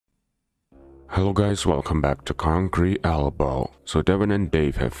Hello guys, welcome back to Concrete Elbow. So Devon and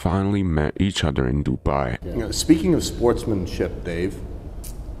Dave have finally met each other in Dubai. You know, speaking of sportsmanship, Dave,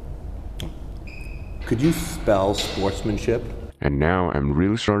 could you spell sportsmanship? And now I'm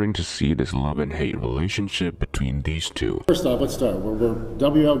really starting to see this love and hate relationship between these two. First off, let's start. We're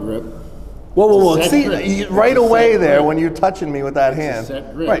WL grip. Whoa. Set See, grip. right away there grip. when you're touching me with that hand.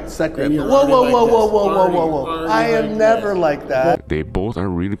 Set grip. Right, set grip. And you're Whoa. already like this. I am never like that. They both are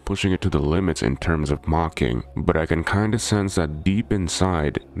really pushing it to the limits in terms of mocking, but I can kinda sense that deep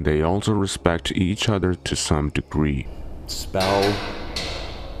inside, they also respect each other to some degree. Spell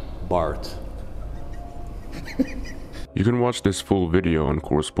Bart. You can watch this full video on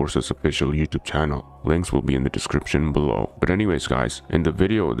Core Sports' official YouTube channel. Links will be in the description below. But anyways guys, in the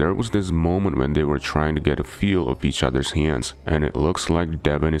video there was this moment when they were trying to get a feel of each other's hands, and it looks like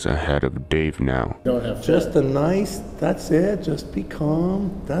Devon is ahead of Dave now. Don't have Just a nice, that's it, just be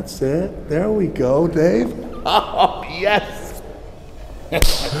calm, that's it. There we go, Dave. Oh, yes.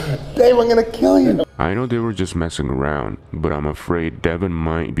 Dave, I'm gonna kill you. I know they were just messing around, but I'm afraid Devon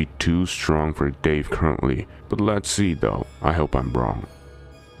might be too strong for Dave currently. But let's see though, I hope I'm wrong.